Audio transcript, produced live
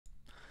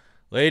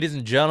Ladies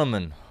and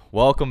gentlemen,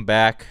 welcome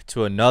back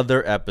to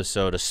another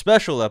episode, a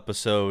special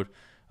episode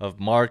of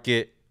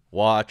Market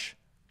Watch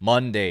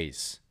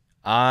Mondays.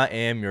 I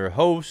am your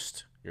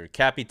host, your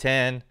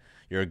Capitan,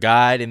 your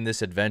guide in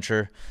this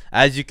adventure.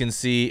 As you can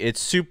see, it's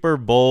Super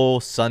Bowl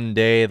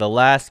Sunday, the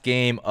last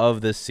game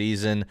of the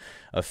season,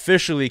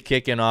 officially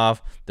kicking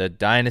off the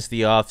Dynasty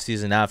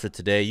offseason after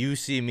today. You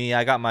see me,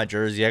 I got my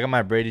jersey, I got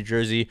my Brady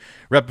jersey,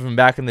 repping from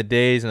back in the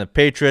days, and the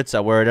Patriots, I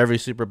wear it every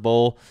Super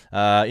Bowl.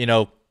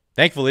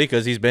 Thankfully,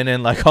 because he's been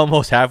in like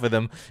almost half of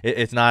them.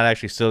 It's not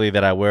actually silly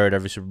that I wear it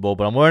every Super Bowl,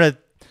 but I'm wearing it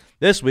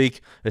this week,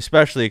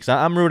 especially because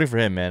I'm rooting for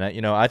him, man.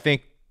 I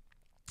think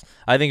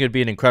it'd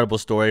be an incredible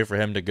story for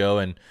him to go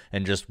and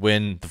just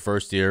win the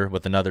first year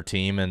with another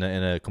team in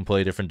a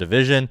completely different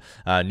division,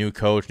 new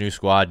coach, new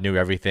squad, new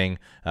everything.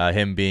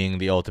 Him being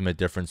the ultimate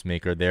difference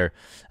maker there,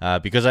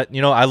 because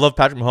I love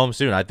Patrick Mahomes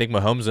too, and I think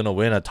Mahomes is gonna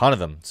win a ton of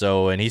them.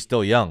 And he's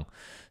still young.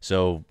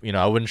 So, it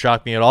wouldn't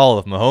shock me at all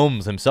if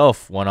Mahomes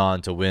himself went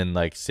on to win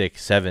like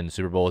 6, 7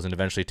 Super Bowls and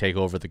eventually take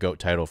over the GOAT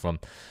title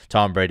from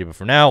Tom Brady. But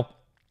for now,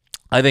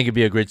 I think it'd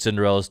be a great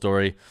Cinderella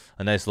story,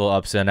 a nice little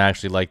upset. I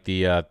actually like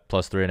the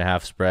plus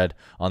 3.5 spread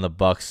on the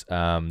Bucks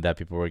that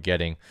people were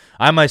getting.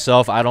 I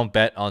myself, I don't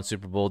bet on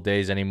Super Bowl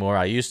days anymore.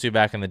 I used to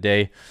back in the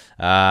day,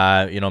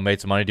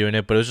 made some money doing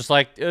it, but it was just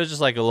like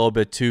a little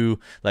bit too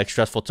like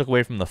stressful. It took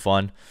away from the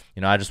fun.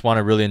 I just want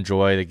to really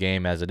enjoy the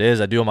game as it is.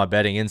 I do all my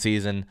betting in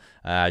season.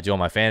 I do all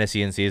my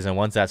fantasy in season.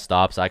 Once that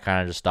stops, I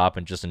kind of just stop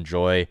and just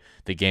enjoy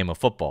the game of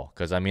football.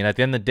 Because at the end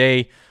of the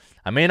day,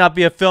 I may not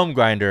be a film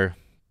grinder,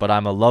 but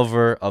I'm a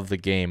lover of the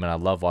game, and I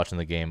love watching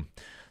the game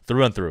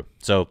through and through.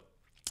 So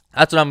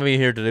that's what I'm going to be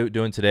here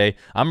doing today.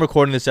 I'm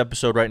recording this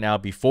episode right now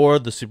before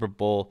the Super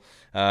Bowl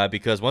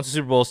because once the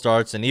Super Bowl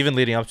starts, and even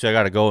leading up to it, I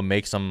got to go and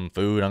make some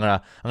food.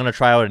 I'm gonna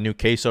try out a new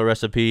queso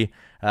recipe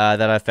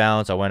that I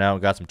found. So I went out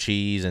and got some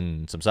cheese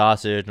and some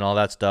sausage and all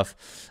that stuff,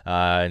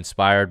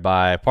 inspired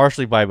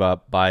partially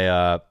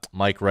by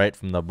Mike Wright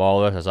from the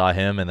Ballers. I saw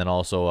him, and then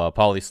also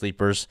Pauly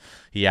Sleepers.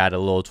 He added a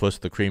little twist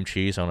with the cream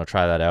cheese, so I'm going to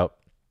try that out.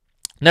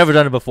 Never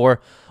done it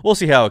before. We'll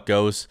see how it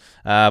goes.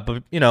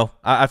 But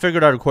I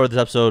figured I'd record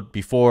this episode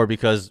before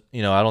because, I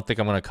don't think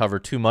I'm going to cover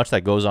too much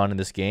that goes on in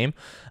this game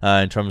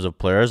in terms of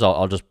players.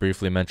 I'll just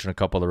briefly mention a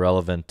couple of the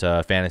relevant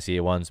fantasy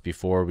ones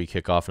before we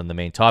kick off on the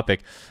main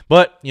topic.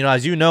 But,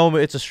 as you know,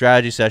 it's a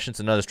strategy session. It's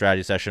another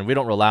strategy session. We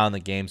don't rely on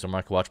the games on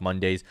Market Watch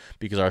Mondays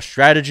because our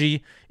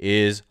strategy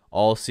is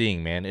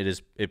all-seeing, man.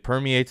 It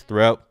permeates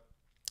throughout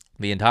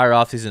the entire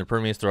offseason. It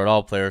permeates throughout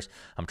all players.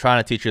 I'm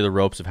trying to teach you the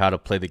ropes of how to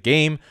play the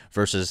game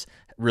versus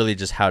really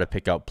just how to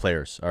pick out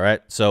players. All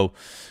right. So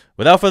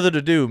without further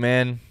ado,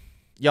 man,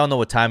 y'all know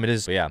what time it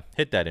is. But yeah,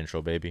 hit that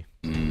intro, baby.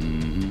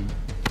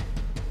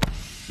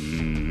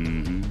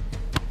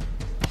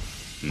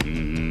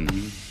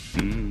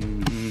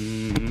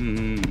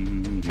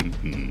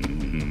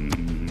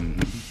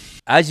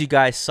 As you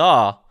guys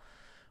saw,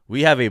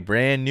 we have a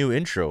brand new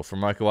intro for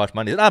Market Watch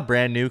Monday. It's not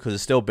brand new because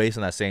it's still based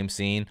on that same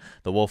scene,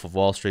 the Wolf of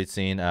Wall Street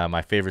scene,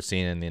 my favorite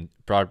scene in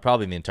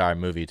probably in the entire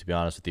movie, to be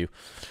honest with you.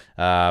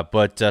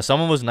 But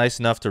someone was nice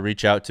enough to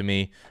reach out to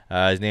me.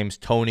 His name's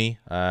Tony.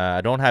 I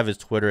don't have his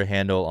Twitter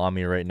handle on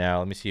me right now.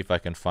 Let me see if I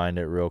can find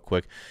it real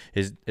quick.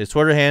 His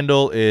Twitter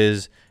handle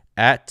is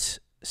at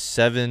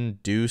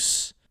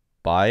 7deuce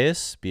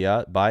bias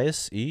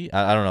E.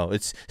 I don't know.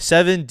 It's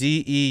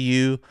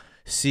 7DEUCED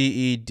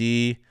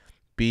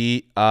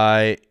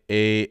BIASE.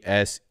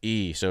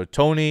 So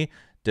Tony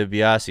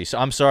DiBiase. So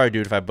I'm sorry,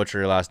 dude, if I butcher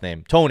your last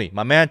name. Tony,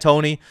 my man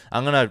Tony.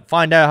 I'm going to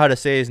find out how to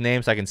say his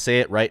name so I can say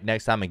it right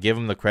next time and give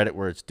him the credit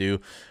where it's due.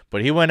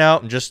 But he went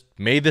out and just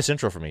made this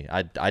intro for me.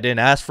 I didn't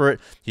ask for it.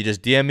 He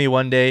just DM'd me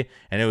one day,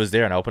 and it was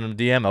there. And I opened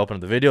the DM. I opened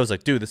up the video. I was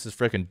like, dude, this is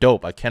freaking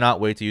dope. I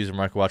cannot wait to use the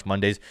Market Watch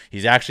Mondays.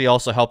 He's actually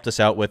also helped us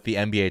out with the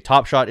NBA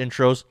Top Shot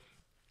intros.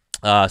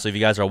 So if you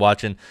guys are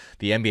watching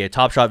the NBA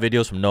Top Shot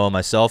videos from Noah and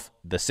myself,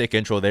 the sick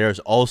intro there is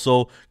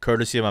also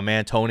courtesy of my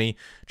man Tony.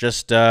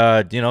 Just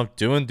doing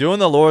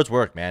the Lord's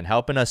work, man,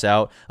 helping us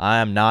out. I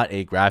am not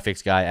a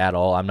graphics guy at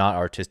all. I'm not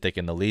artistic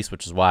in the least,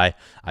 which is why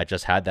I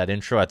just had that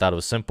intro. I thought it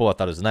was simple. I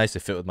thought it was nice. It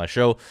fit with my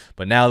show.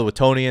 But now with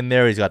Tony in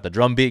there, he's got the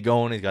drum beat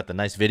going. He's got the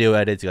nice video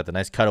edits. He's got the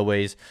nice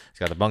cutaways. He's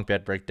got the bunk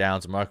bed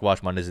breakdowns. Market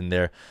Watch Mondays in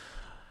there.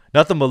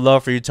 Nothing but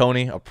love for you,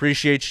 Tony.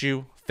 Appreciate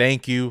you.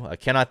 Thank you. I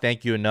cannot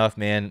thank you enough,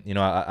 man.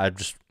 I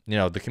just,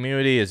 the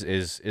community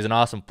is an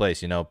awesome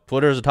place.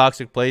 Twitter is a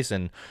toxic place,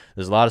 and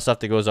there's a lot of stuff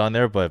that goes on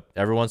there. But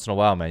every once in a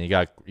while, man, you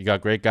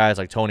got great guys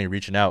like Tony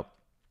reaching out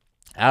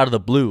of the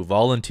blue,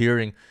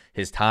 volunteering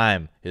his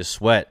time, his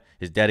sweat,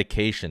 his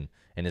dedication,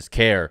 and his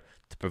care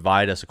to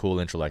provide us a cool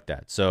intro like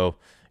that. So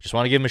just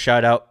want to give him a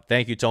shout out.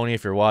 Thank you, Tony,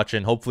 if you're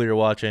watching. Hopefully you're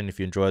watching if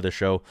you enjoy the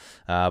show.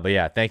 But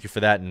yeah, thank you for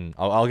that. And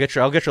I'll get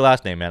your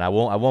last name, man. I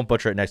won't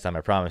butcher it next time.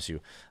 I promise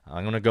you.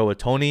 I'm gonna go with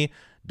Tony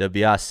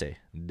DiBiase.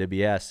 I'm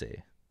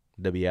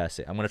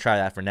gonna try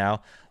that for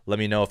now. Let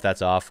me know if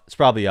that's off. It's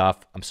probably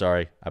off. I'm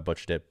sorry, I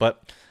butchered it.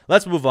 But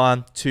let's move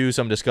on to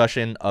some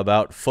discussion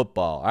about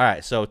football. All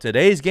right, so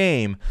today's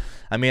game.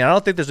 I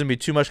don't think there's gonna be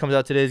too much comes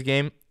out today's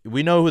game.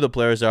 We know who the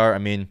players are.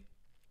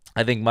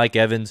 I think Mike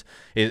Evans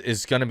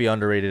is going to be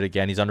underrated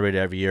again. He's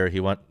underrated every year. He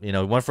went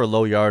for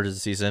low yards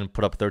this season,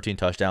 put up 13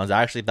 touchdowns.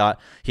 I actually thought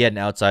he had an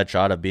outside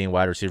shot of being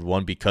wide receiver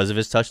 1 because of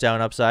his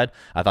touchdown upside.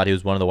 I thought he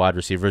was one of the wide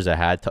receivers that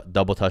had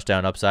double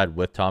touchdown upside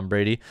with Tom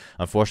Brady.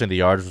 Unfortunately, the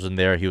yards wasn't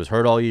there. He was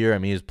hurt all year. I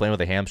mean, he was playing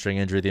with a hamstring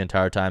injury the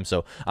entire time.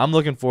 So I'm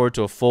looking forward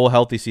to a full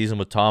healthy season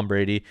with Tom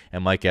Brady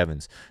and Mike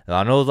Evans. Now,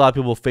 I know there's a lot of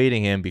people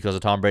fading him because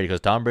of Tom Brady,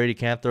 because Tom Brady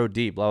can't throw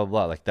deep, blah, blah,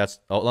 blah. Like, that's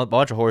a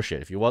bunch of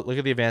horseshit. If you look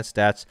at the advanced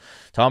stats,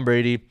 Tom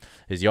Brady,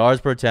 his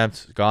yards per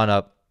attempt gone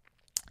up.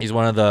 He's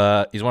one of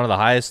the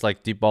highest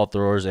like deep ball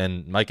throwers,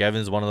 and Mike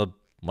Evans one of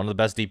the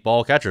best deep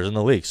ball catchers in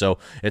the league. So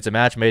it's a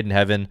match made in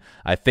heaven.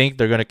 I think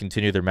they're going to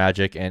continue their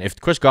magic. And if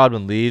Chris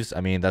Godwin leaves,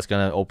 I mean, that's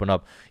going to open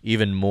up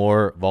even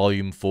more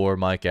volume for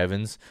Mike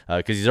Evans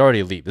because he's already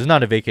elite. This is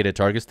not a vacated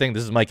targets thing.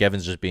 This is Mike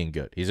Evans just being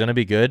good. He's going to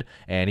be good,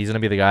 and he's going to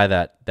be the guy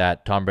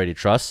that Tom Brady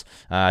trusts.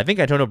 I think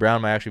Antonio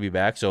Brown might actually be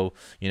back. So,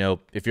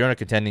 if you're on a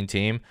contending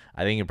team,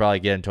 I think you can probably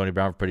get Antonio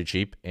Brown for pretty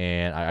cheap.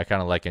 And I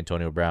kind of like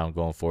Antonio Brown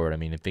going forward. I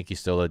mean, I think he's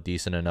still a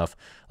decent enough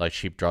like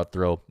cheap drop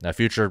throw. A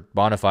future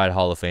bona fide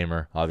Hall of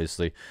Famer,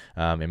 obviously.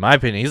 In my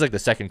opinion, he's like the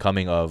second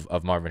coming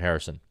of Marvin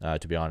Harrison,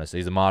 to be honest.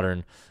 He's a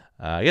modern,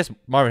 I guess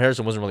Marvin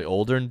Harrison wasn't really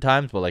older in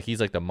times, but like he's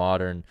like the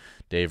modern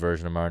day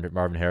version of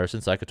Marvin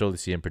Harrison, so I could totally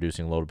see him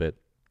producing a little bit.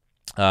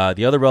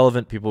 The other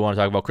relevant people want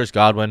to talk about, Chris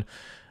Godwin.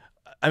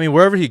 I mean,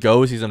 wherever he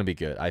goes, he's going to be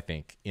good, I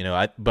think.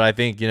 But I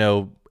think,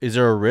 is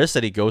there a risk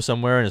that he goes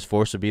somewhere and is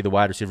forced to be the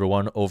wide receiver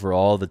 1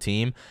 overall of the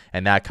team,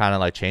 and that kind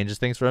of like changes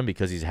things for him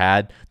because he's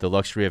had the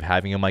luxury of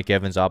having a Mike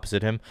Evans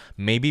opposite him?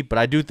 Maybe, but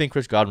I do think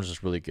Chris Godwin's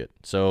just really good.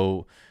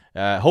 So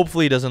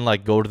hopefully he doesn't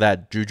like go to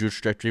that Juju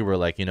trajectory where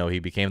like, he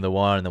became the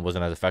one and then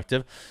wasn't as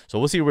effective. So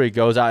we'll see where he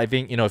goes. I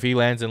think, if he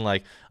lands in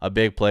like a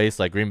big place,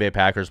 like Green Bay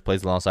Packers,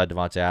 plays alongside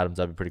Devontae Adams,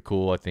 that'd be pretty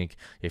cool. I think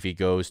if he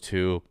goes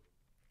to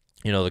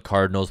the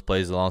Cardinals,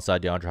 plays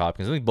alongside DeAndre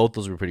Hopkins, I think both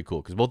those would be pretty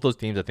cool because both those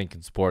teams, I think,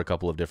 can support a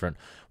couple of different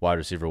wide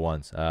receiver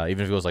ones. Even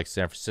if it goes like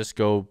San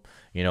Francisco,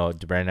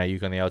 Brandon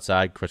Ayuk on the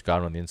outside, Chris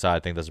Godwin on the inside, I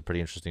think that's a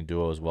pretty interesting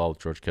duo as well with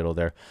George Kittle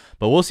there.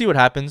 But we'll see what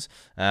happens.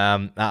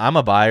 I'm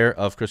a buyer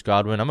of Chris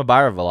Godwin. I'm a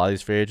buyer of a lot of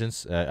these free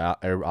agents,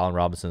 Allen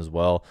Robinson as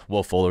well,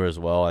 Will Fuller as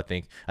well. I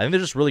think they're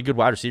just really good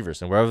wide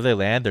receivers, and wherever they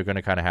land, they're going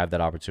to kind of have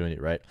that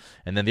opportunity, right?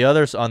 And then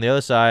on the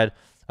other side,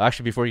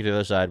 actually, before you get to the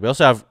other side, we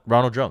also have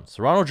Ronald Jones.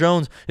 So Ronald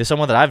Jones is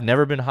someone that I've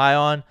never been high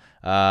on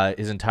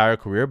his entire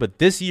career, but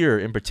this year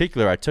in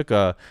particular, I took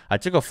a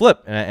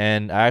flip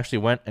and I actually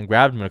went and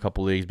grabbed him in a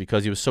couple leagues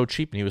because he was so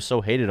cheap and he was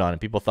so hated on,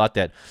 and people thought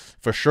that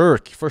for sure,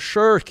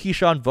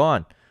 Keyshawn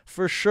Vaughn,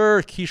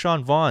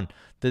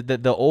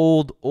 the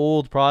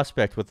old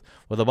prospect with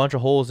a bunch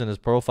of holes in his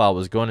profile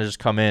was going to just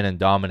come in and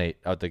dominate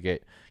out the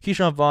gate.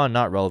 Keyshawn Vaughn,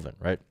 not relevant,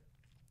 right?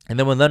 And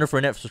then when Leonard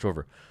Fournette switched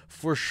over,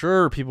 for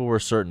sure people were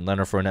certain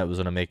Leonard Fournette was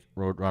going to make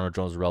Ronald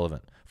Jones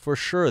relevant. For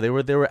sure, they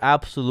were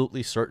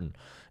absolutely certain.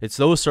 It's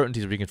those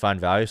certainties where you can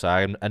find value. So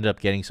I ended up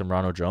getting some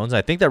Ronald Jones.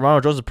 I think that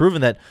Ronald Jones has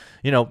proven that,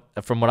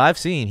 from what I've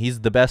seen, he's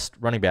the best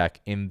running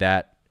back in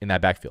that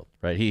backfield,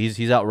 right?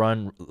 He's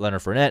outrun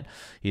Leonard Fournette.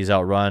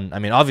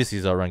 Obviously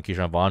he's outrun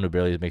Keyshawn Vaughn, who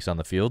barely makes it on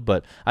the field.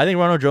 But I think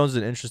Ronald Jones is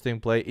an interesting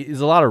play. It's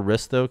a lot of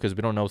risk, though, because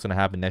we don't know what's going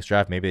to happen next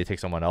draft. Maybe they take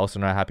someone else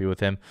and they're not happy with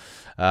him.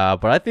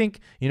 But I think,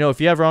 if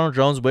you have Ronald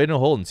Jones, wait and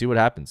hold and see what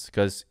happens.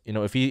 Because,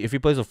 if he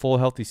plays a full,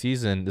 healthy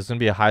season, there's going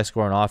to be a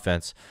high-scoring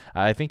offense.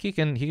 I think he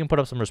can put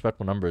up some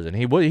respectable numbers. And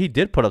he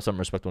did put up some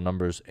respectable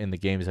numbers in the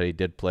games that he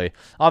did play.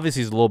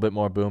 Obviously, he's a little bit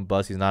more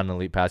boom-bust. He's not an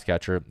elite pass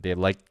catcher. They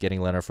like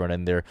getting Leonard Fournette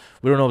in there.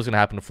 We don't know what's going to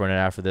happen to Fournette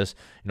after this.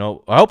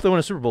 I hope they win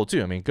a Super Bowl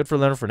too. I mean, good for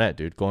Leonard Fournette,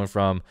 dude. Going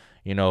from,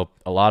 a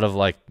lot of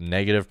like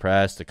negative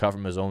press to cut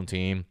from his own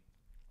team,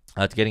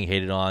 to getting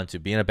hated on, to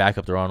being a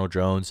backup to Ronald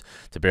Jones,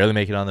 to barely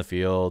make it on the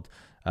field,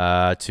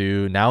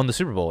 to now in the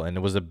Super Bowl. And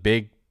it was a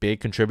big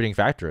contributing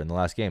factor in the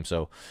last game.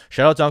 So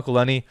shout out to Uncle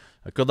Lenny.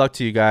 Good luck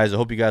to you guys. I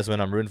hope you guys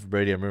win. I'm rooting for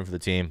Brady. I'm rooting for the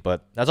team.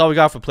 But that's all we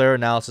got for player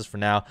analysis for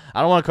now.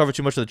 I don't want to cover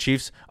too much of the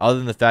Chiefs other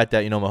than the fact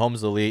that, Mahomes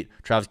is elite,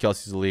 Travis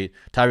Kelce's elite,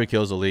 Tyreek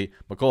Hill's elite,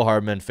 McCole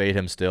Hardman, fade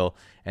him still.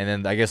 And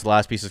then I guess the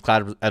last piece is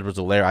Clyde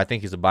Edwards-Helaire. I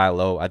think he's a buy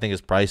low. I think his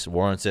price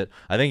warrants it.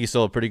 I think he's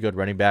still a pretty good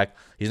running back.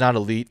 He's not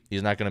elite.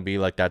 He's not going to be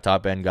like that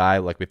top-end guy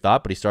like we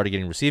thought, but he started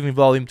getting receiving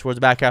volume towards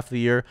the back half of the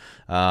year,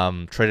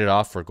 traded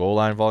off for goal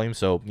line volume.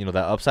 So, that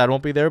upside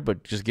won't be there,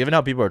 but just given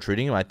how people are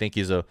treating him, I think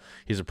he's a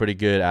pretty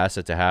good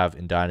asset to have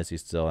in Dynasty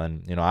still.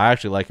 And, I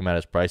actually like him at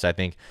his price. I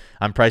think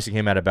I'm pricing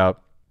him at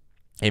about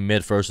a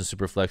mid-first and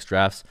super flex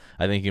drafts.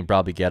 I think you can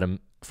probably get him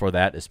for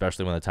that,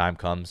 especially when the time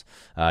comes.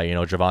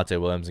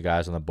 Javonte Williams and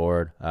guys on the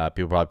board,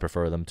 people probably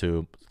prefer them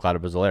to Clyde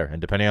Edwards-Helaire.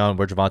 And depending on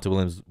where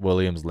Javonte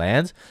Williams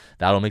lands,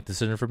 that'll make the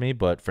decision for me.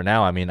 But for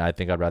now, I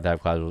think I'd rather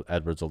have Clyde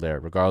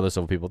Edwards-Helaire, regardless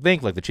of what people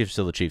think. Like, the Chiefs are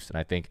still the Chiefs, and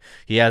I think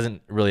he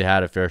hasn't really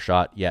had a fair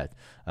shot yet,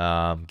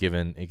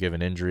 given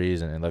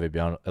injuries and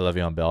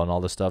Le'Veon Bell and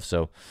all this stuff.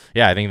 So,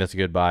 yeah, I think that's a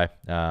good buy.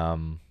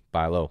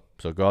 Buy low.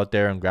 So go out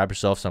there and grab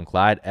yourself some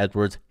Clyde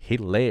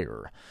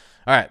Edwards-Helaire.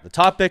 All right, the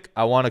topic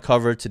I want to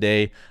cover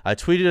today, I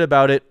tweeted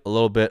about it a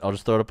little bit. I'll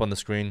just throw it up on the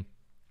screen.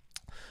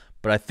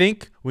 But I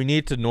think we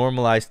need to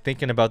normalize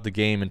thinking about the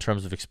game in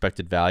terms of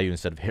expected value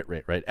instead of hit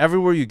rate, right?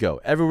 Everywhere you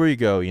go,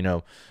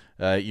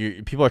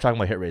 people are talking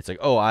about hit rates. Like,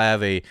 oh, I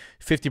have a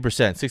 50%,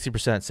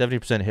 60%,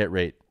 70% hit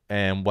rate.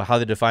 And how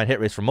they define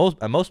hit rates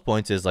at most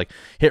points is like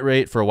hit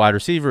rate for a wide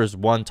receiver is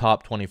one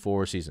top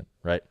 24 season,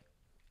 right?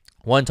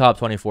 One top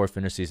 24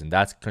 finish season.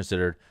 That's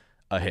considered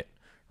a hit,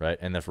 right?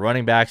 And then for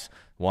running backs,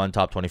 one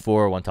top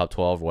 24, one top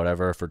 12,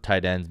 whatever. For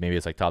tight ends, maybe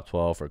it's like top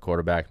 12. For a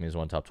quarterback, maybe it's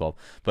one top 12.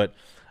 But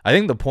I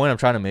think the point I'm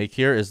trying to make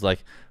here is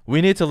like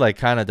we need to like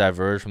kind of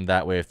diverge from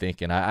that way of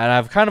thinking.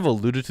 I've kind of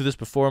alluded to this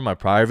before in my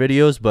prior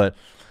videos, but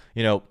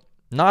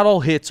not all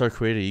hits are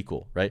created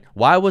equal, right?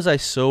 Why was I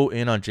so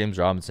in on James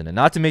Robinson? And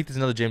not to make this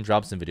another James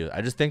Robinson video,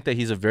 I just think that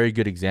he's a very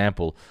good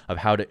example of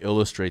how to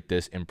illustrate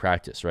this in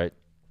practice, right?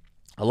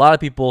 A lot of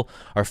people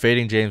are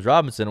fading James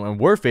Robinson, and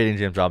we're fading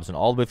James Robinson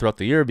all the way throughout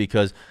the year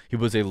because he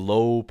was a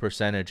low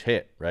percentage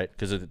hit, right?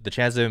 Because the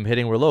chances of him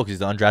hitting were low because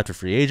he's an undrafted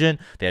free agent.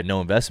 They had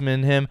no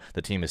investment in him.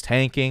 The team is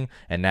tanking,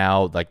 and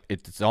now like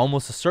it's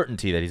almost a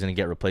certainty that he's going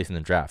to get replaced in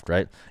the draft,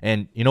 right?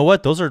 And you know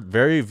what? Those are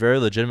very, very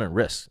legitimate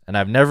risks, and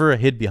I've never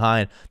hid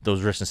behind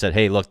those risks and said,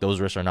 hey, look, those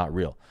risks are not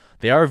real.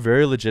 They are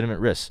very legitimate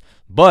risks,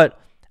 but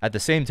at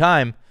the same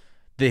time,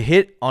 the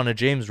hit on a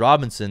James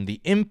Robinson, the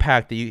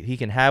impact that he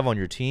can have on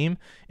your team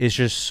is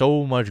just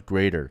so much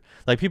greater.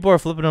 Like people are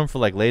flipping him for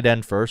like late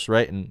end first,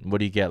 right? And what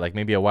do you get? Like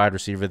maybe a wide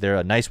receiver there,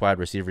 a nice wide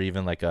receiver,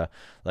 even like a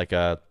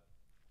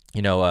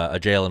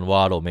Jalen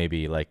Waddle,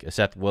 maybe like a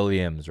Seth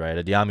Williams, right?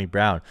 A De'Ami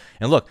Brown.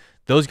 And look,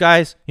 those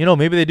guys,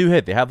 maybe they do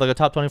hit. They have like a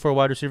top 24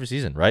 wide receiver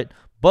season, right?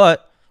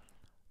 But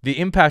the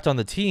impact on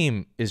the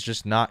team is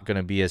just not going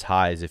to be as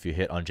high as if you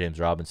hit on James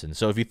Robinson.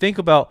 So if you think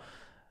about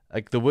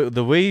like the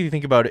way you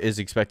think about it is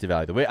expected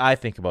value. The way I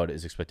think about it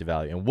is expected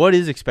value. And what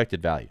is expected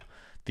value?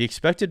 The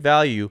expected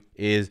value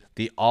is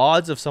the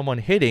odds of someone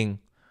hitting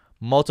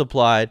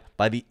multiplied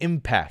by the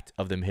impact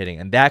of them hitting,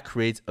 and that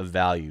creates a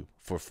value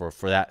for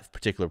that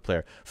particular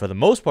player. For the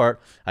most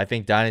part, I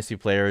think dynasty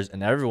players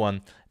and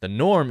everyone, the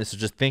norm is to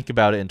just think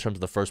about it in terms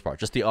of the first part,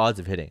 just the odds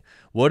of hitting.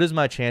 What is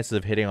my chances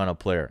of hitting on a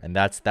player? And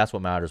that's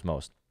what matters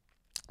most.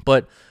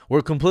 But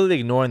we're completely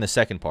ignoring the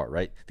second part,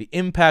 right? The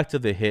impact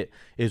of the hit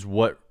is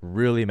what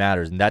really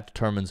matters, and that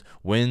determines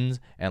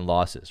wins and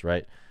losses,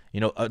 right?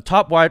 A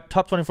top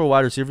 24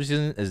 wide receiver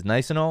season is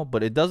nice and all,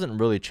 but it doesn't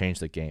really change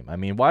the game. I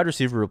mean, wide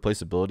receiver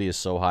replaceability is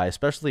so high,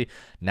 especially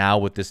now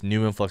with this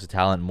new influx of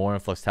talent, more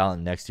influx of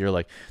talent next year.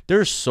 Like,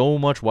 there's so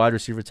much wide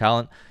receiver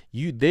talent.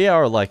 They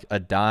are like a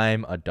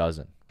dime a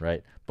dozen,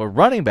 right? But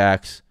running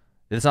backs,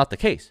 it's not the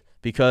case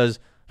because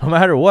no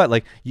matter what,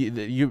 like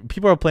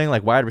people are playing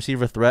like wide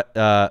receiver threat,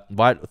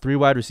 three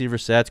wide receiver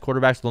sets,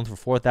 quarterbacks going for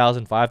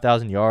 4,000,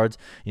 5,000 yards,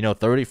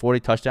 30, 40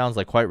 touchdowns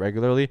like quite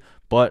regularly.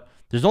 But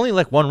there's only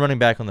like one running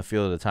back on the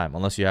field at a time,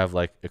 unless you have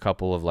like a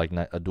couple of like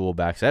a dual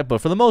back set.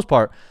 But for the most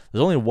part,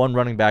 there's only one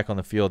running back on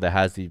the field that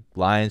has the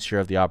lion's share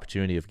of the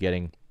opportunity of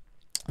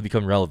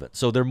become relevant.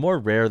 So they're more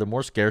rare, they're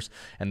more scarce,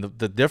 and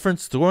the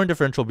scoring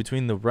differential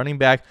between the running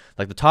back,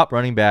 like the top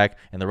running back,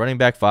 and the running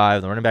back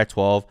 5, the running back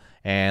 12,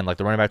 and like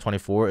the running back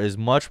 24 is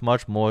much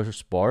more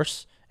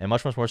sparse and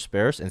much more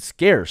sparse and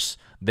scarce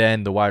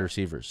than the wide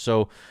receivers.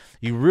 So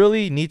you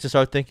really need to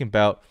start thinking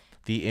about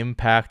the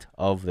impact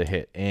of the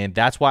hit, and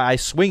that's why I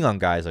swing on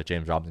guys like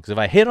James Robinson, because if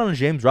I hit on a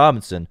James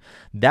Robinson,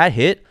 that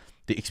hit,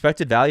 the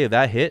expected value of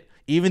that hit,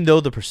 even though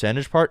the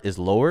percentage part is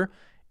lower,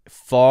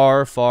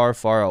 far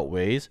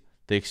outweighs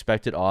the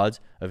expected odds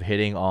of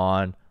hitting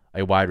on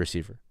a wide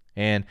receiver.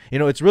 And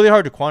it's really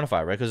hard to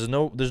quantify, right? Because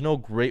there's no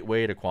great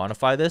way to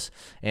quantify this,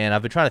 and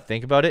I've been trying to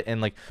think about it,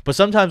 and but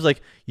sometimes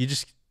like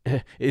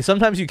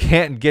sometimes you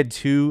can't get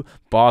too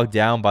bogged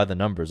down by the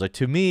numbers. Like,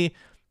 to me,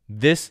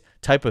 this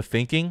type of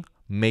thinking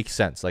makes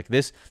sense. Like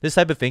this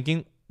type of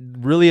thinking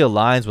really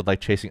aligns with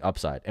like chasing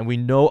upside, and we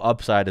know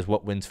upside is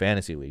what wins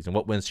fantasy leagues and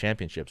what wins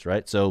championships,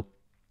 right? So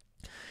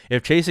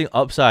if chasing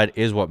upside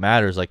is what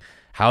matters, like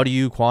how do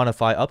you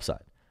quantify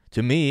upside?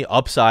 To me,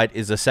 upside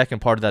is the second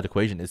part of that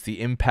equation. It's the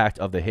impact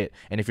of the hit.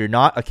 And if you're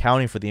not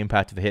accounting for the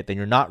impact of the hit, then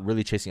you're not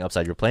really chasing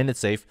upside. You're playing it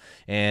safe,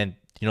 and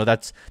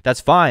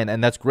that's fine,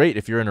 and that's great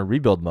if you're in a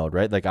rebuild mode,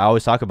 right? Like I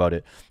always talk about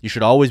it. You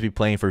should always be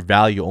playing for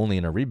value only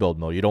in a rebuild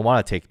mode. You don't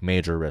want to take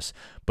major risks.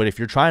 But if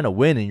you're trying to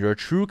win and you're a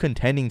true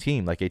contending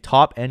team, like a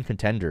top-end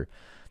contender,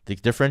 the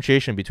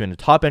differentiation between a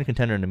top-end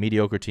contender and a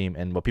mediocre team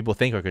and what people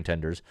think are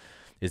contenders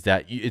is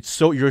that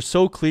you're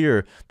so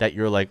clear that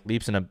you're like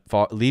leaps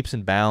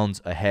and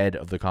bounds ahead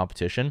of the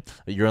competition.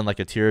 You're in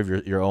like a tier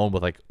of your own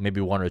with like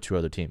maybe one or two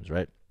other teams,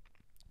 right?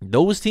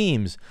 Those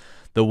teams,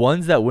 the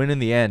ones that win in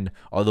the end,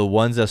 are the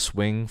ones that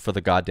swing for the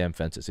goddamn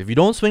fences. If you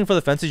don't swing for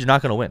the fences, you're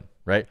not gonna win,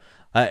 right?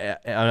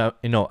 I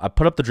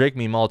put up the Drake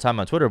meme all the time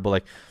on Twitter, but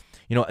like,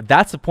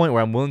 that's the point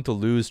where I'm willing to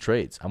lose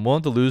trades. I'm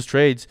willing to lose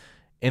trades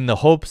in the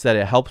hopes that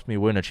it helps me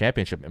win a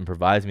championship and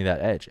provides me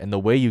that edge. And the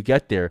way you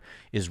get there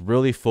is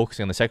really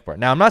focusing on the second part.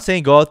 Now, I'm not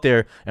saying go out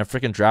there and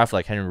freaking draft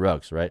like Henry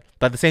Ruggs, right?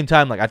 But at the same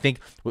time, like I think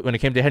when it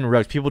came to Henry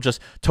Ruggs, people just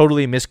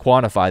totally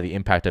misquantify the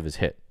impact of his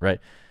hit, right?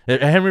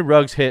 Henry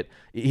Ruggs hit,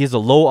 he has a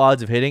low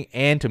odds of hitting,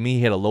 and to me,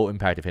 he had a low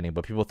impact of hitting,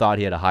 but people thought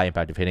he had a high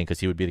impact of hitting because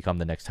he would become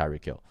the next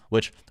Tyreek Hill,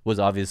 which was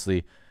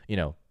obviously,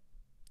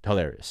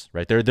 hilarious,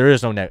 right? There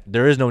is no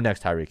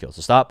next Tyreek Hill.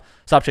 So stop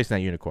chasing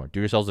that unicorn. Do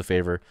yourselves a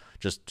favor.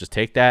 Just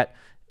take that,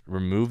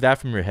 remove that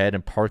from your head,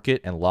 and park it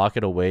and lock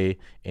it away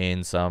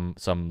in some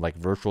like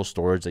virtual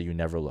storage that you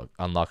never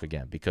unlock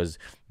again. Because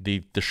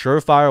the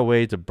surefire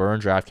way to burn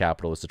draft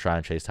capital is to try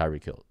and chase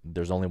Tyreek Hill.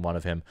 There's only one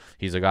of him.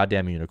 He's a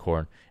goddamn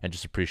unicorn, and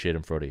just appreciate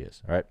him for what he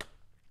is. All right.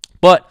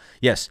 But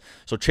yes,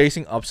 so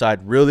chasing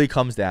upside really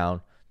comes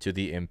down to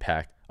the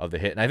impact of the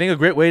hit. And I think a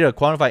great way to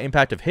quantify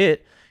impact of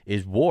hit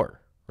is WAR.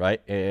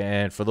 Right,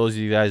 and for those of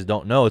you guys who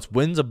don't know, it's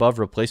wins above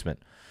replacement.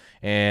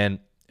 And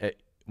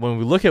when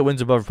we look at wins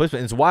above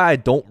replacement, it's why I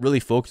don't really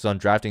focus on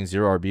drafting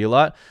 0RB a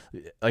lot.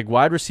 Like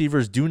wide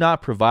receivers do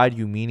not provide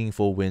you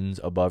meaningful wins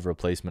above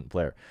replacement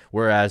player.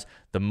 Whereas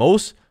the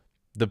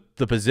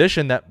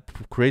position that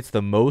creates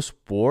the most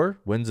WAR,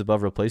 wins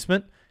above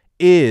replacement,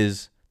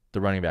 is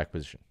the running back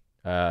position,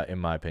 in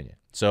my opinion.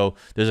 So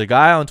there's a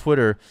guy on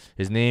Twitter.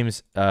 His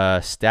name's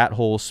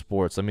Stathole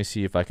Sports. Let me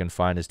see if I can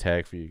find his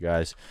tag for you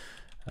guys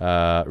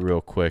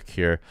real quick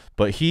here.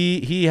 But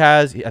he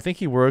has, I think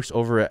he works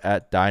over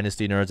at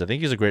Dynasty Nerds. I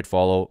think he's a great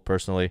follow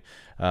personally.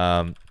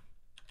 But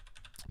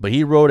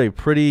he wrote a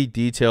pretty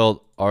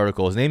detailed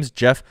article. His name's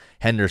Jeff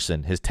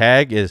Henderson. His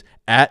tag is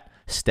at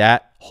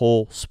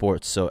Stathole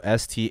Sports. So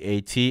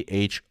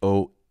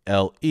StatholeSports.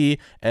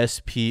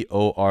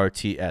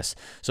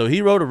 So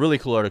he wrote a really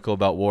cool article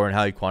about WAR and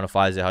how he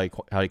quantifies it,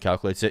 how he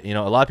calculates it.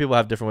 A lot of people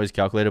have different ways to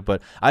calculate it, but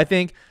I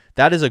think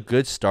that is a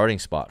good starting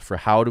spot for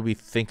how do we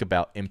think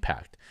about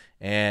impact.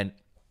 And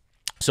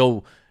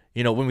so,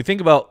 when we think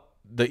about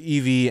the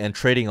EV and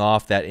trading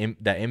off that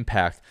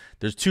impact,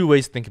 there's two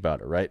ways to think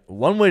about it, right?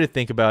 One way to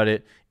think about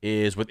it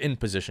is within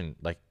position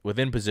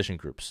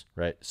groups,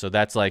 right? So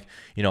that's like,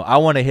 I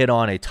want to hit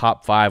on a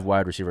top 5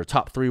 wide receiver,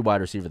 top 3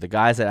 wide receiver, the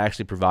guys that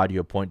actually provide you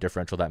a point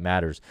differential that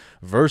matters,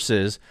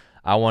 versus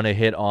I want to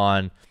hit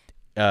on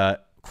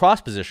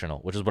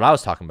cross-positional, which is what I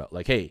was talking about.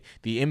 Like, hey,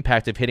 the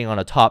impact of hitting on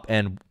a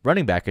top-end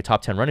running back, a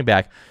top 10 running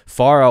back,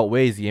 far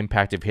outweighs the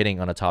impact of hitting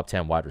on a top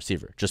 10 wide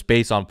receiver, just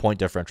based on point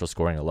differential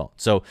scoring alone.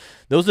 So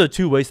those are the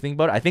two ways to think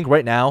about it. I think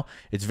right now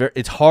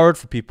it's hard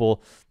for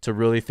people to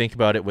really think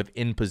about it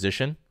within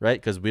position,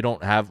 right? Because we're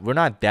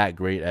not that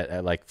great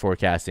at like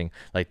forecasting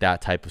like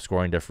that type of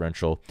scoring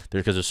differential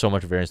because there's so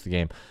much variance in the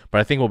game. But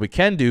I think what we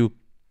can do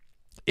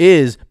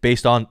is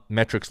based on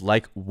metrics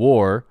like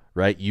WAR,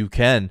 right? You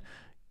can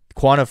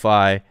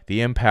quantify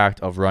the impact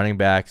of running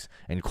backs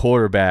and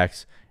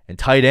quarterbacks and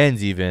tight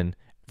ends even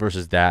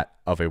versus that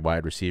of a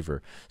wide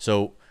receiver.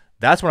 So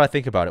that's what I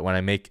think about it when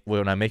I make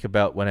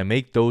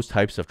those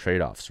types of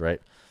trade-offs, right?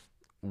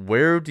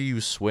 Where do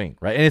you swing,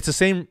 right? And it's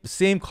the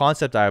same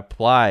concept I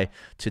apply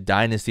to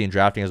dynasty and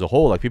drafting as a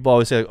whole. Like people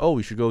always say, like, oh,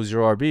 we should go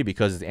 0RB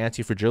because it's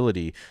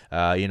anti-fragility.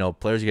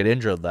 Players get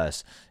injured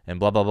less and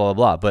blah, blah, blah,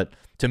 blah. But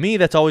to me,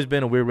 that's always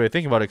been a weird way of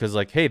thinking about it because,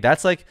 like, hey,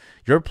 that's like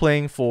you're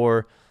playing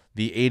for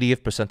the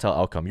 80th percentile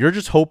outcome. You're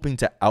just hoping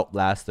to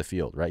outlast the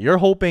field, right? You're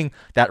hoping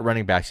that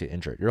running backs get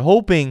injured. You're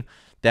hoping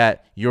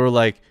that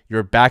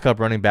your backup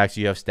running backs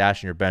you have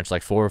stashed in your bench,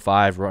 like 4 or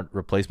 5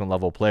 replacement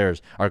level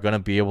players, are going to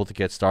be able to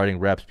get starting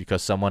reps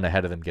because someone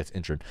ahead of them gets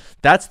injured.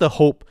 That's the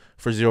hope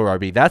for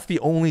 0RB. That's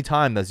the only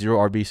time that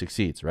 0RB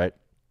succeeds, right?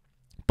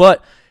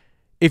 But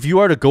if you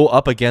are to go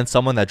up against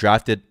someone that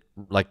drafted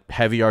like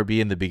heavy RB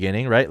in the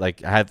beginning, right?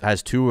 Like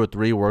has 2 or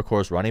 3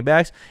 workhorse running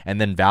backs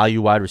and then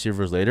value wide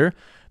receivers later,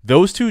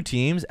 those two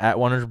teams at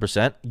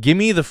 100%, give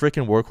me the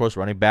freaking workhorse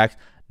running backs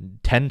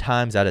 10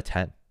 times out of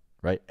 10,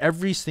 right?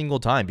 Every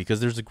single time, because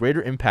there's a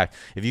greater impact.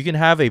 If you can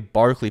have a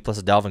Barkley plus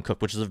a Dalvin Cook,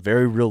 which is a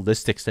very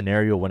realistic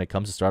scenario when it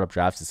comes to startup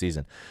drafts this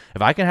season.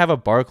 If I can have a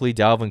Barkley,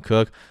 Dalvin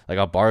Cook, like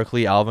a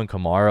Barkley, Alvin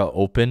Kamara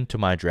open to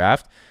my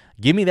draft,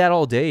 give me that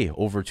all day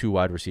over 2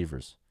 wide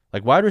receivers.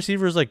 Like wide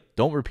receivers, like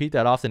don't repeat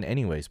that often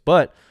anyways,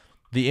 but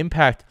the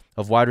impact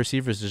of wide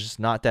receivers is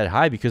just not that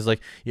high because like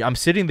I'm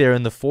sitting there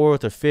in the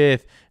 4th or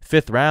 5th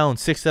round,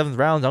 6th, 7th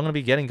rounds. I'm going to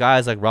be getting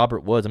guys like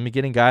Robert Woods. I'm going to be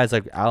getting guys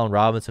like Allen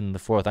Robinson in the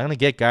 4th. I'm going to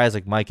get guys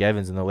like Mike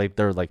Evans in the late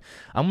 3rd. Like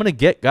I'm going to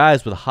get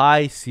guys with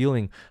high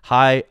ceiling,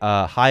 high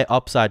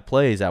upside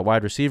plays at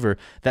wide receiver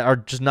that are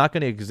just not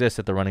going to exist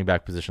at the running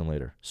back position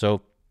later.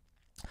 So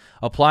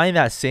applying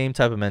that same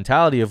type of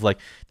mentality of like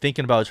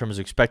thinking about it in terms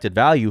of expected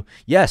value,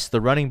 yes,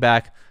 the running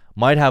back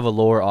might have a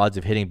lower odds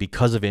of hitting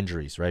because of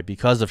injuries, right?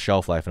 Because of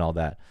shelf life and all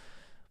that.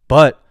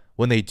 But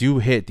when they do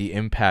hit, the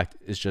impact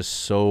is just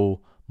so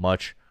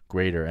much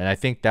greater. And I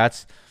think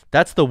that's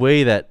the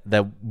way that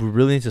we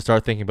really need to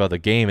start thinking about the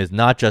game, is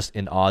not just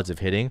in odds of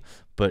hitting,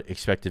 but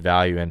expected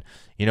value. And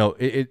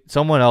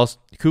someone else,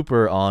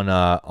 Cooper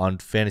on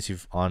fantasy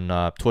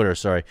on Twitter,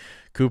 sorry,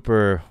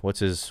 Cooper, what's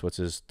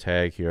his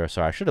tag here?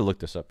 Sorry, I should have looked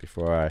this up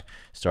before I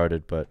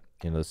started, but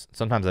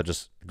sometimes I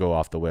just go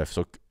off the whiff.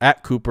 So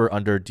at Cooper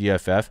under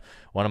DFF,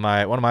 one of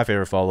my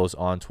favorite follows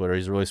on Twitter.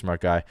 He's a really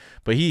smart guy,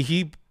 but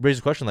he raised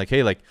a question like,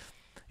 hey, like,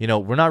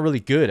 we're not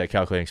really good at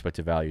calculating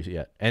expected values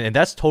yet, and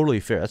that's totally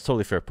fair. That's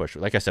totally fair push.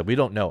 Like I said, we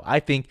don't know. I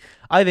think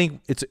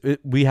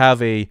we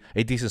have a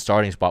decent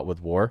starting spot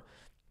with WAR,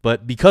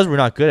 but because we're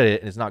not good at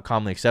it and it's not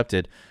commonly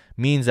accepted,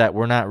 means that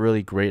we're not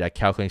really great at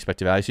calculating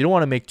expected values. So you don't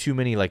want to make too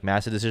many like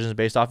massive decisions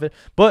based off it,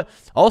 but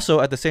also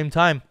at the same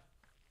time,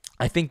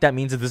 I think that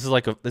means that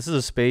this is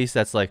a space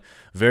that's like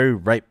very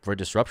ripe for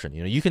disruption.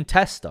 You can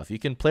test stuff, you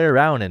can play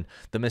around, and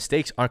the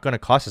mistakes aren't going to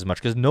cost as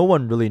much because no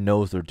one really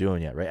knows they're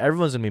doing it, right?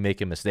 Everyone's going to be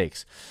making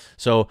mistakes.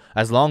 So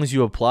as long as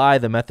you apply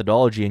the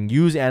methodology and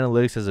use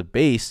analytics as a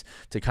base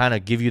to kind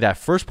of give you that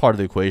first part of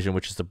the equation,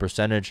 which is the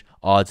percentage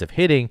odds of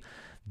hitting,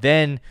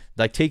 then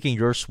like taking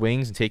your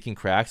swings and taking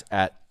cracks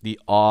at the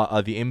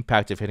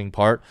impact of hitting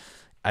part,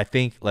 I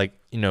think like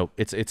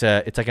it's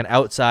like an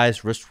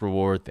outsized risk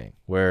reward thing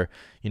where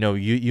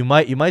you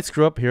might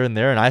screw up here and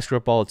there, and I screw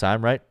up all the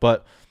time, right?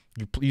 But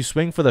you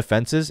swing for the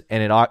fences,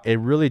 and it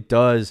really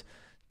does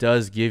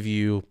give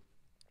you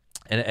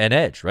an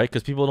edge, right?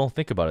 Because people don't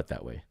think about it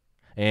that way.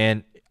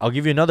 And I'll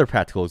give you another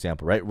practical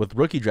example, right? With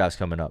rookie drafts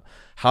coming up,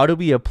 how do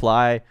we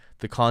apply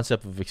the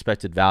concept of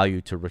expected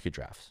value to rookie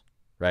drafts,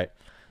 right?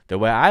 The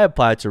way I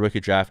apply it to rookie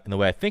draft and the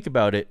way I think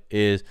about it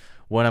is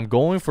when I'm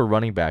going for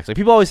running backs, like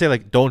people always say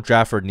like don't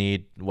draft for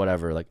need,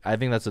 whatever. Like I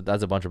think that's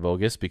a bunch of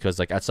bogus because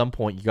like at some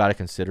point you got to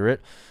consider it.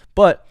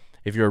 But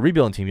if you're a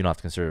rebuilding team, you don't have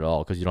to consider it at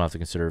all because you don't have to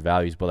consider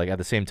values. But like at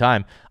the same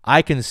time,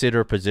 I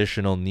consider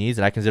positional needs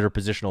and I consider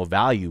positional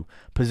value,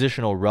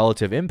 positional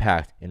relative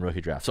impact in rookie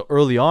draft. So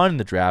early on in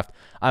the draft,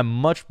 I'm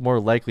much more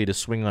likely to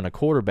swing on a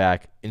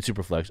quarterback in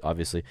Superflex,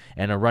 obviously,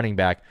 and a running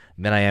back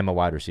than I am a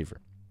wide receiver.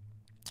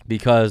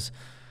 Because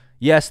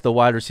yes, the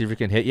wide receiver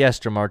can hit. Yes,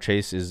 Jamar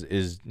Chase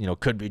is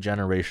could be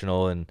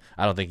generational, and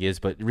I don't think he is.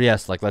 But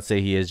yes, like let's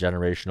say he is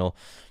generational,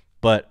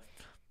 but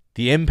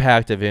the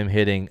impact of him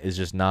hitting is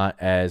just not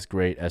as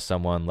great as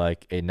someone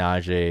like a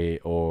Najee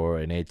or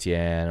an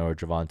Etienne or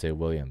Javonte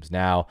Williams.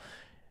 Now,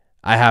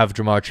 I have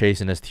Jamar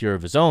Chase in his tier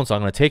of his own, so I'm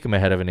going to take him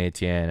ahead of an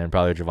Etienne and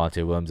probably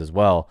Javonte Williams as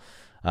well.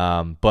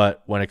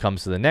 But when it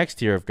comes to the next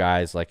tier of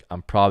guys, like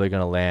I'm probably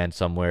going to land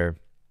somewhere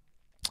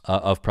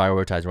of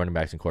prioritize running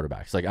backs and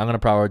quarterbacks. Like I'm going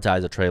to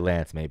prioritize a Trey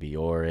Lance maybe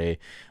or a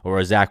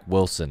Zach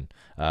Wilson,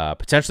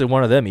 potentially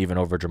one of them even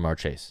over Jamar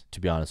Chase, to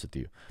be honest with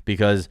you.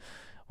 Because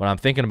when I'm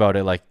thinking about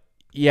it, like,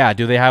 yeah,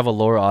 do they have a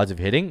lower odds of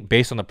hitting?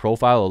 Based on the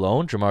profile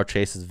alone, Jamar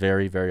Chase is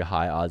very, very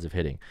high odds of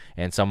hitting.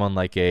 And someone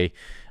like a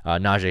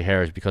Najee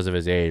Harris because of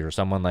his age, or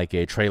someone like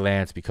a Trey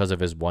Lance because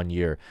of his 1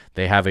 year,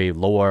 they have a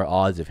lower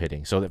odds of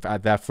hitting. So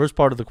that first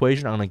part of the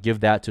equation, I'm going to give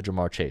that to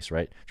Jamar Chase,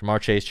 right?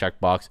 Jamar Chase,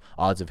 checkbox,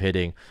 odds of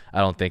hitting.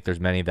 I don't think there's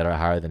many that are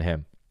higher than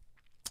him.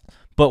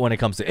 But when it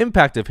comes to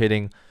impact of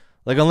hitting,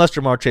 like unless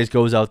Jamar Chase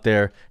goes out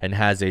there and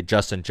has a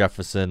Justin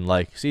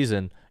Jefferson-like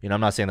season, I'm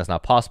not saying that's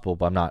not possible,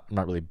 but I'm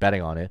not really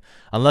betting on it.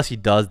 Unless he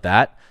does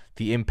that,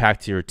 the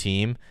impact to your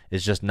team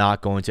is just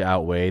not going to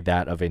outweigh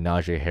that of a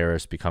Najee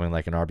Harris becoming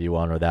like an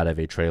RB1 or that of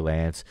a Trey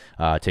Lance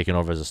taking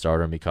over as a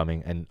starter and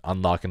becoming and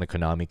unlocking the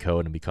Konami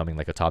code and becoming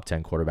like a top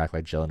 10 quarterback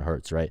like Jalen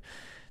Hurts, right?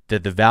 The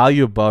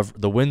value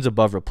above the wins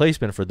above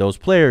replacement for those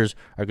players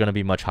are going to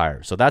be much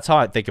higher. So that's how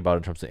I think about it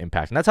in terms of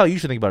impact. And that's how you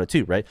should think about it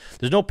too, right?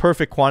 There's no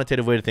perfect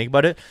quantitative way to think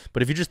about it.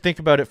 But if you just think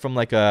about it from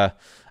like I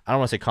don't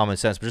want to say common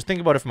sense, but just think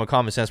about it from a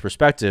common sense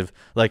perspective,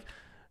 like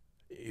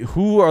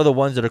who are the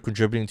ones that are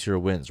contributing to your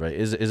wins, right?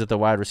 Is it the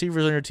wide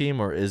receivers on your team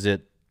or is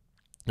it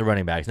the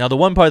running backs? Now, the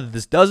one part that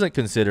this doesn't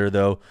consider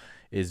though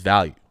is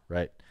value,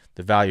 right?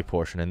 The value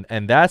portion.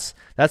 And that's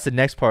the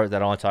next part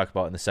that I want to talk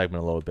about in the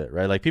segment a little bit,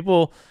 right? Like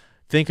people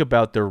think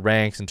about their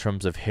ranks in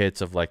terms of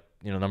hits of like,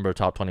 number of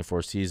top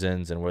 24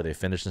 seasons and where they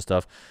finish and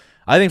stuff.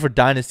 I think for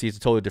Dynasty, it's a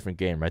totally different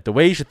game, right? The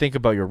way you should think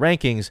about your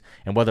rankings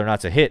and whether or not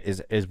it's a hit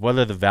is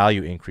whether the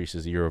value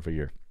increases year over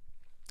year.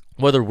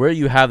 Whether where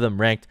you have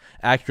them ranked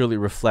accurately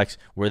reflects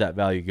where that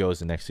value goes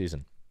the next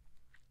season.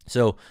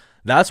 So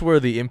that's where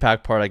the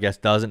impact part, I guess,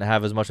 doesn't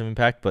have as much of an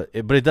impact, but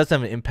it does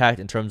have an impact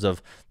in terms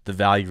of the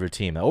value of your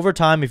team. Now, over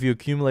time, if you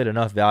accumulate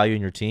enough value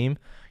in your team,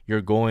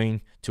 you're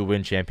going to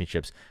win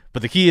championships.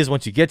 But the key is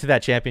once you get to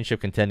that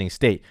championship contending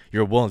state,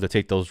 you're willing to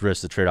take those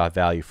risks to trade off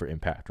value for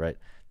impact, right?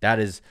 That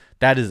is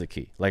the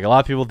key. Like a lot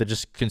of people that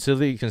just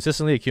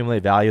consistently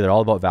accumulate value, they're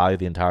all about value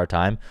the entire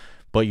time,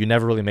 but you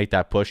never really make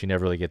that push. You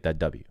never really get that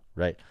W,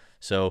 right?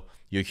 So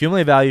you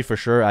accumulate value for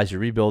sure as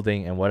you're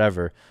rebuilding and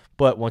whatever,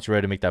 but once you're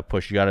ready to make that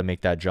push, you got to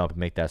make that jump and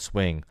make that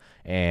swing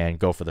and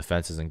go for the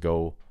fences and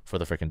go for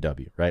the freaking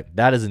W, right?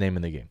 That is the name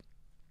of the game.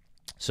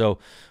 So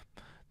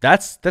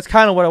that's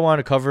kind of what I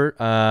wanted to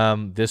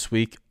cover this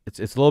week. It's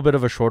a little bit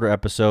of a shorter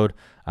episode.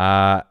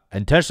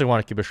 intentionally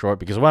want to keep it short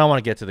because I want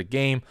to get to the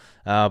game.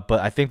 But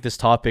I think this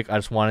topic, I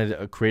just wanted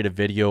to create a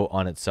video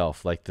on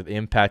itself, like the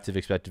impact of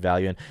expected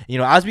value.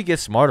 And, as we get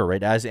smarter,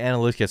 right, as the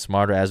analytics get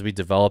smarter, as we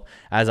develop,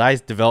 as I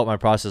develop my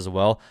process as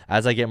well,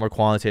 as I get more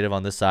quantitative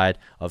on this side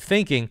of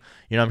thinking,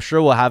 I'm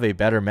sure we'll have a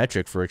better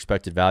metric for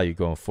expected value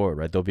going forward,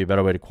 right? There'll be a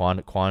better way to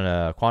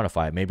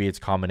quantify it. Maybe it's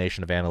a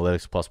combination of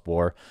analytics plus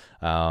war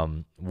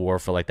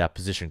for like that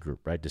position group,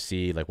 right? To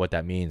see like what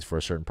that means for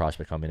a certain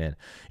prospect coming in.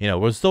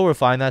 We'll still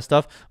refine that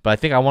stuff, but I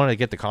think I wanted to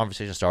get the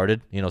conversation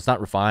started. It's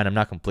not refined, I'm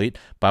not complete,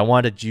 but I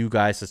wanted you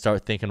guys to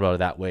start thinking about it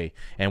that way.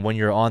 And when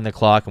you're on the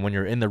clock and when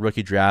you're in the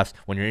rookie drafts,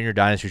 when you're in your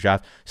dynasty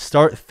draft,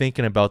 start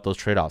thinking about those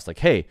trade-offs. Like,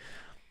 hey,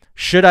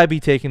 should I be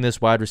taking this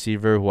wide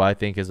receiver who I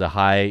think is a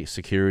high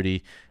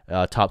security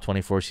top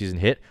 24 season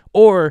hit,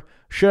 or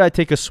should I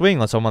take a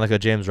swing on someone like a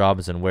James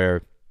Robinson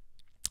where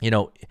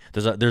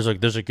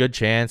there's a good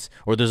chance,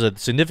 or there's a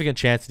significant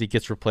chance that he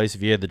gets replaced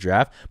via the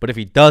draft. But if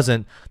he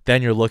doesn't,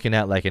 then you're looking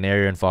at like an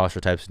Arian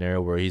Foster type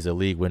scenario where he's a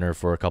league winner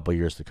for a couple of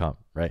years to come,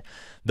 right?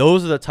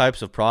 Those are the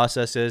types of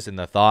processes and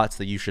the thoughts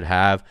that you should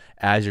have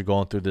as you're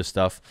going through this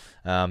stuff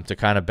to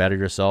kind of better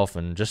yourself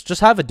and just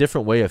have a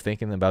different way of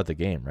thinking about the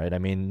game, right? I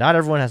mean, not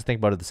everyone has to think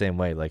about it the same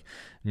way. Like,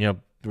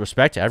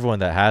 respect to everyone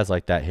that has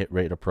like that hit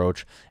rate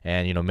approach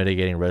and,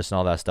 mitigating risk and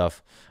all that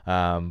stuff.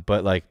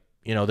 But like,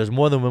 there's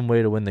more than one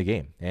way to win the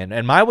game.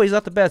 And my way is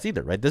not the best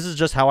either, right? This is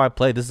just how I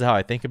play. This is how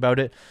I think about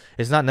it.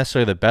 It's not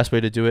necessarily the best way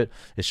to do it.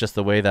 It's just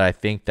the way that I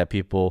think that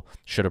people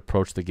should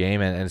approach the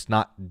game, and it's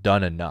not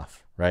done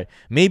enough, right?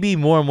 Maybe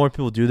more and more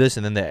people do this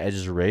and then the edge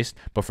is erased.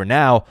 But for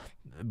now,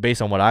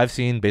 based on what I've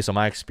seen, based on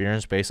my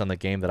experience, based on the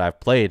game that I've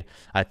played,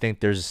 I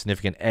think there's a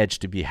significant edge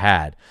to be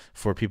had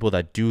for people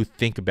that do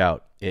think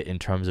about it in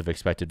terms of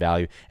expected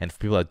value, and for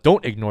people that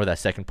don't ignore that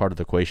second part of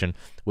the equation,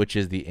 which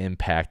is the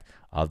impact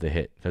of the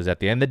hit. Because at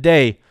the end of the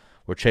day,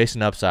 we're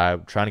chasing upside,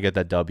 we're trying to get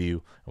that W,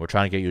 and we're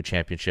trying to get you a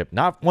championship,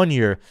 not 1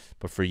 year,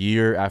 but for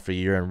year after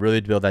year, and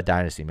really build that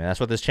dynasty, man. That's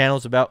what this channel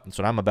is about. That's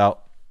what I'm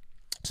about.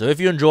 So if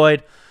you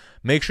enjoyed,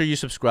 make sure you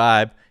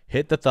subscribe,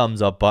 hit the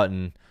thumbs up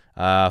button,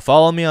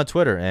 follow me on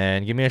Twitter,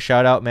 and give me a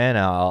shout out, man.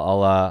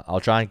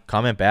 I'll try and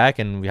comment back,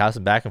 and we have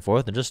some back and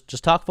forth, and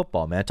just talk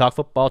football, man. Talk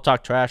football,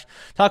 talk trash,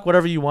 talk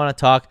whatever you want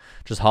to talk.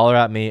 Just holler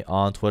at me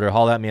on Twitter,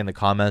 holler at me in the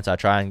comments. I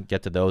try and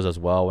get to those as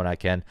well when I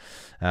can.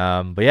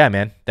 But yeah,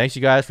 man, thanks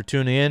you guys for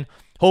tuning in.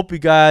 Hope you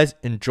guys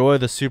enjoy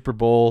the Super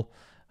Bowl.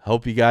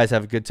 Hope you guys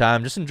have a good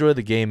time. Just enjoy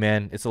the game,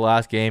 man. It's the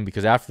last game,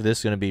 because after this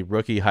is going to be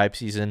rookie hype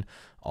season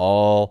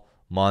all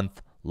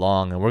month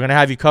long, and we're gonna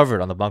have you covered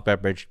on the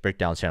Bunkbed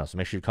Breakdown channel. So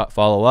make sure you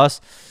follow us.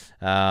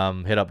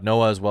 Hit up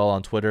Noah as well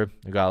on Twitter.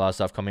 We got a lot of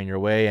stuff coming your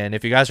way. And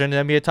if you guys are into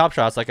NBA Top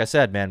Shots, like I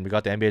said, man, we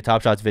got the NBA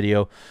Top Shots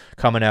video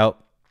coming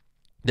out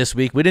this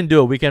week. We didn't do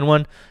a weekend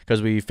one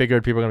because we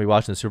figured people are gonna be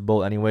watching the Super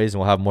Bowl anyways,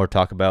 and we'll have more to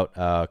talk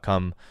about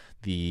come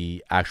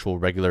the actual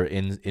regular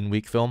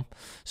in-week film.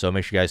 So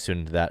make sure you guys tune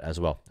into that as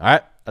well. All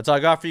right, that's all I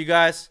got for you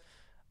guys.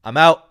 I'm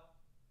out.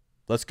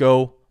 Let's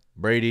go,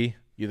 Brady.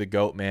 You're the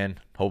GOAT, man.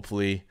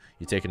 Hopefully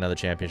you take another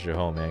championship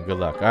home, man. Good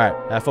luck. All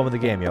right, have fun with the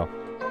game, yo.